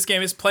 assists in this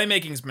game. His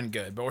playmaking's been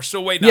good, but we're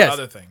still waiting on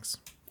other things.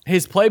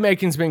 His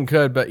playmaking's been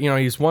good, but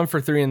he's 1 for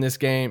 3 in this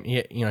game. He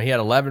had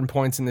 11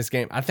 points in this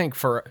game. I think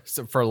for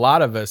a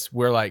lot of us,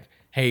 we're like,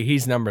 hey,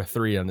 he's number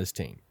 3 on this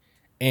team,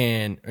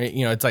 and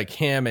it's like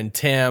him and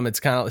Tim. It's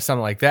kind of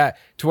something like that.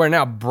 To where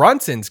now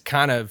Brunson's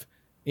kind of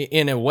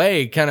in a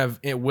way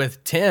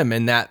with Tim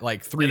in that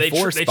like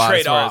 3-4 spot.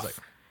 Trade off.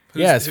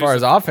 As far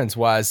as offense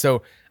wise.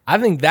 So I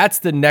think that's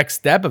the next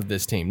step of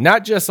this team,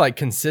 not just like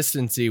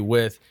consistency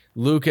with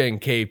Luka and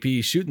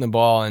KP shooting the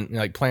ball and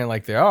like playing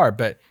like they are,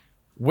 but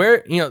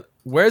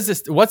what's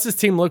this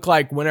team look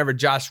like whenever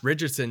Josh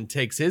Richardson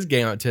takes his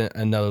game up to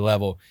another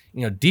level,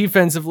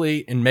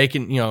 defensively and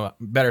making,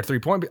 better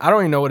 3-point. I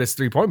don't even know what his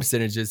 3-point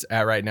percentage is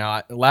at right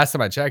now. Last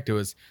time I checked, it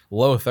was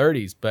low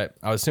 30s, but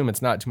I assume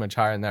it's not too much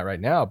higher than that right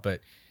now. But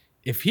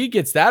if he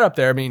gets that up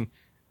there, I mean,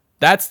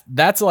 that's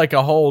like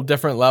a whole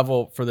different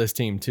level for this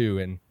team too.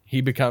 And he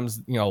becomes,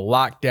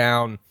 locked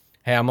down.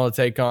 Hey, I'm going to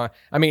take on,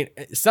 I mean,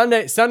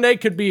 Sunday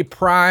could be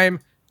prime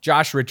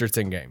Josh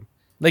Richardson game.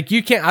 Like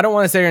I don't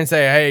want to sit here and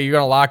say, hey, you're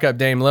going to lock up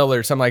Dame Lillard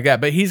or something like that,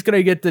 but he's going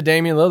to get the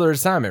Damian Lillard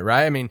assignment,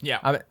 right? I mean,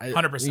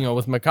 100%.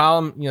 With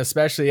McCollum,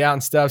 especially out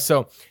and stuff.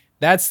 So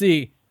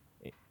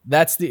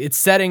it's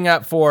setting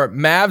up for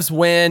Mavs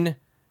win.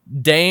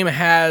 Dame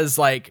has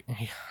I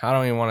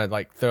don't even want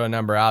to throw a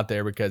number out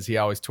there because he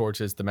always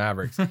torches the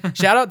Mavericks.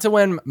 Shout out to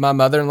when my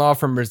mother-in-law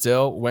from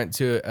Brazil went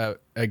to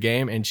a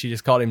game and she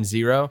just called him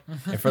Zero.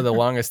 And for the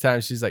longest time,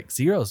 she's like,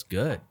 Zero's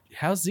good.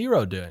 How's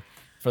Zero doing?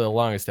 For the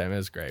longest time, it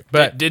was great.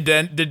 But did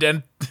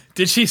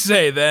she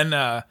say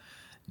then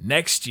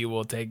next you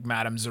will take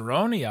Madame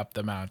Zeroni up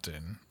the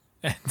mountain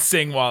and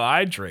sing while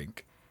I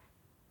drink?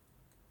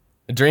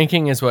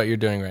 Drinking is what you're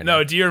doing right now.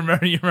 No, do you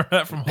remember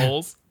that from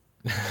Holes?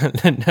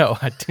 No,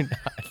 I do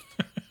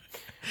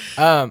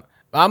not.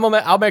 I'll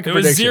make a prediction. It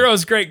was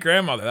Zero's great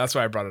grandmother. That's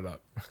why I brought it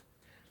up.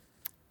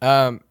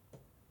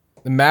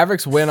 The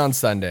Mavericks win on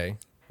Sunday.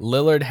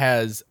 Lillard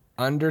has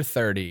under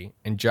 30,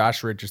 and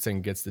Josh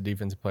Richardson gets the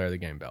defensive player of the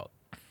game belt.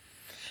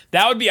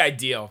 That would be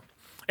ideal.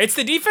 It's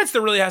the defense that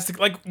really has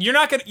to you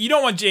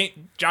don't want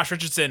Josh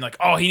Richardson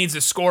he needs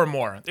to score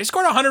more. They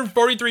scored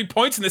 143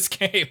 points in this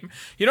game.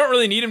 You don't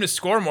really need him to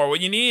score more. What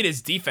you need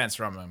is defense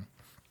from him.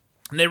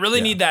 And they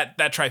really need that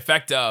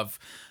trifecta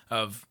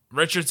of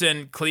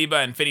Richardson,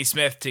 Kleba, and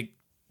Finney-Smith to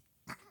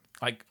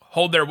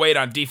hold their weight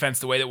on defense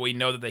the way that we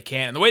know that they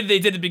can and the way that they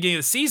did at the beginning of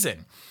the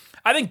season.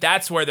 I think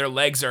that's where their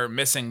legs are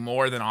missing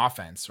more than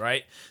offense,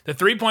 right? The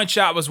 3-point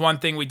shot was one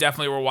thing we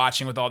definitely were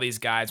watching with all these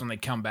guys when they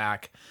come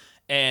back.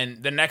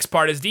 And the next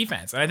part is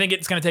defense. And I think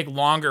it's going to take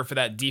longer for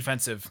that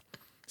defensive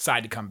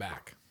side to come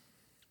back.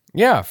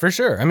 Yeah, for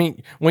sure. I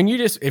mean,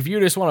 if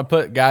you just want to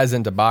put guys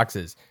into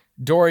boxes,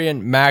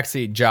 Dorian,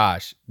 Maxey,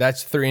 Josh,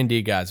 that's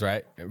 3-and-D guys,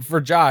 right? For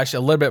Josh,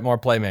 a little bit more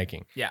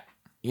playmaking. Yeah.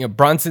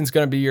 Brunson's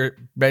going to be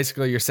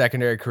basically your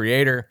secondary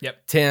creator.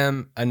 Yep.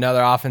 Tim,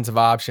 another offensive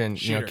option.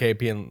 Shooter.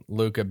 KP and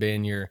Luka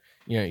being your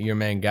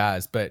main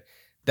guys. But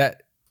that's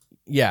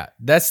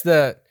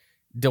the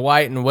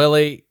Dwight and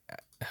Willie.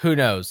 Who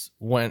knows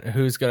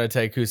who's going to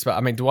take whose spot?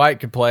 I mean, Dwight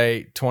could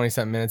play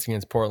 20-something minutes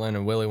against Portland,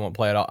 and Willie won't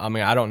play at all. I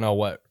mean, I don't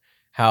know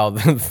how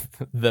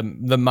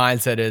the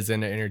mindset is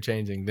in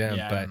interchanging them.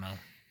 Yeah, but I don't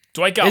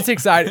know. It's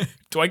exciting.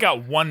 Dwight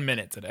got 1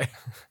 minute today.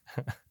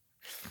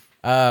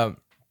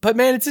 But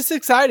man, it's just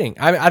exciting.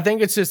 I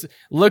think it's just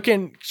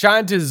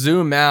trying to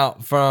zoom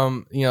out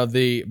from,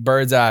 the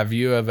bird's eye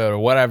view of it or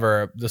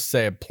whatever, just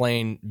say a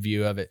plain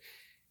view of it.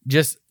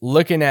 Just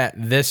looking at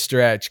this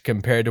stretch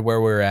compared to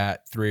where we were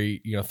at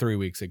 3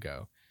 weeks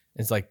ago.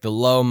 It's like the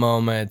low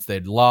moments.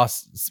 They'd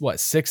lost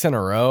 6 in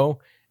a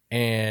row,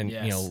 and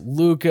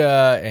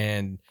Luka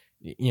and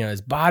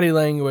his body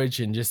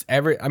language and just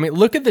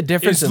look at the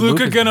difference. Is in Luka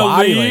Luka's gonna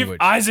body leave? language.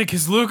 Isaac,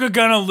 is Luka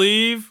gonna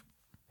leave?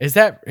 Is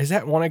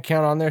that one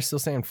account on there still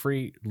saying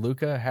free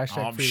Luka?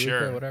 Hashtag I'm free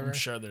sure. Luka, whatever. I'm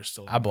sure they're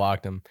still. I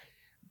blocked him.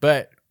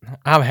 But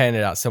I've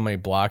handed out so many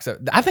blocks.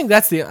 I think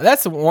that's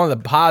one of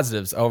the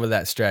positives over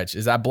that stretch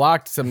is I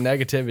blocked some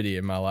negativity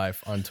in my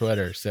life on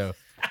Twitter. So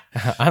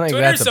I think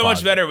Twitter's that's so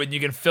much better when you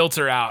can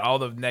filter out all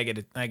the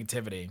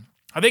negativity.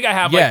 I think I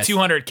have like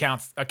 200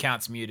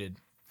 accounts muted.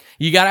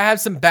 You got to have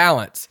some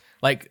balance.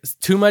 Like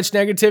too much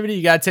negativity,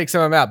 you got to take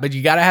some of them out. But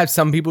you got to have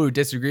some people who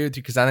disagree with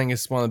you because I think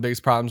it's one of the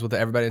biggest problems with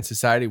everybody in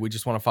society. We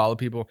just want to follow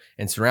people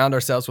and surround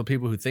ourselves with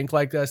people who think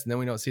like us, and then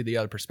we don't see the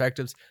other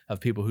perspectives of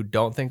people who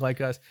don't think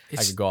like us. I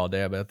could go all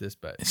day about this,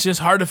 but it's just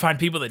hard to find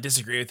people that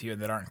disagree with you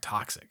and that aren't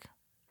toxic.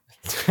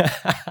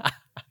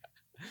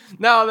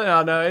 No,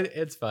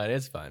 it's fun.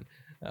 It's fun.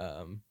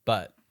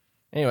 But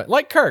anyway,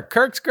 like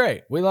Kirk's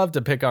great. We love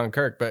to pick on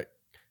Kirk, but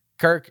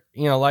Kirk,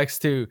 likes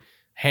to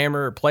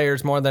hammer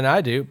players more than I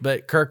do,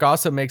 but Kirk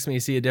also makes me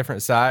see a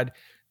different side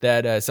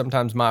that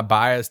sometimes my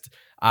biased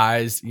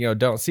eyes,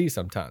 don't see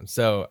sometimes.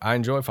 So I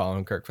enjoy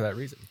following Kirk for that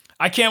reason.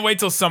 I can't wait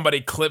till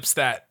somebody clips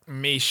that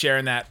me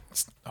sharing that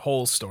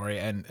whole story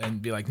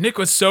and be like, Nick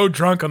was so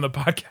drunk on the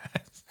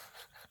podcast.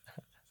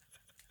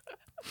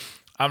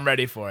 I'm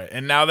ready for it.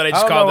 And now that I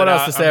just called it out, what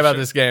else to say about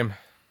this game.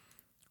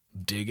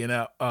 Digging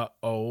out,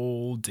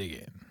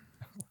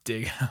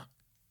 dig out.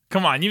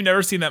 Come on, you've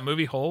never seen that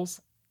movie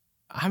Holes?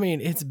 I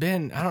mean, it's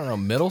been, I don't know,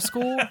 middle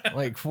school?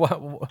 Like, what?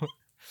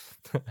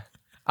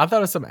 I thought it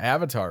was some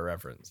Avatar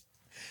reference.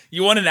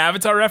 You want an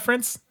Avatar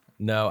reference?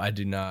 No, I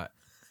do not.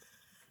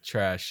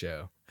 Trash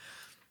show.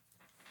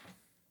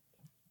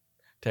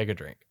 Take a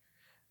drink.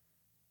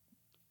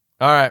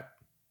 All right.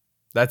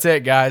 That's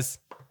it, guys.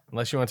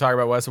 Unless you want to talk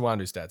about Wes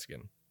Iwundu stats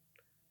again.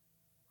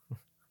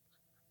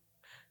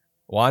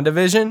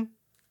 WandaVision?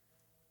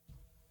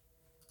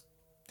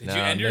 Did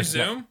you end your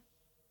Zoom?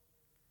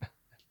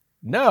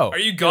 No. Are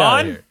you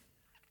gone?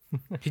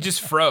 He just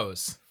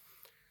froze.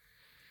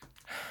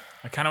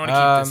 I kind of want to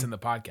keep this in the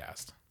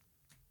podcast.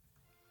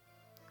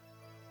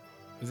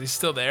 Is he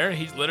still there?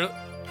 He's literally.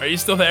 Are you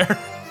still there?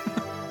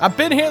 I've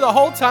been here the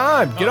whole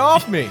time. Get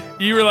off me.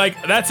 You were like,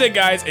 "That's it,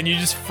 guys," and you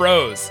just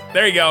froze.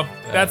 There you go.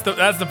 Yeah. That's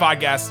the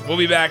podcast. We'll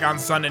be back on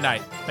Sunday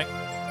night.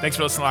 Thanks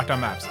for listening to Locked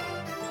On Maps.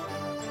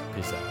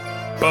 Peace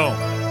out. Boom.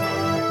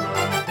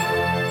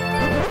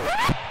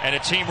 And a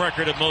team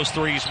record of most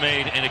threes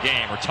made in a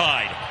game, or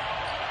tied.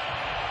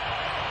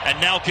 And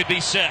now could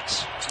be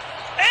six.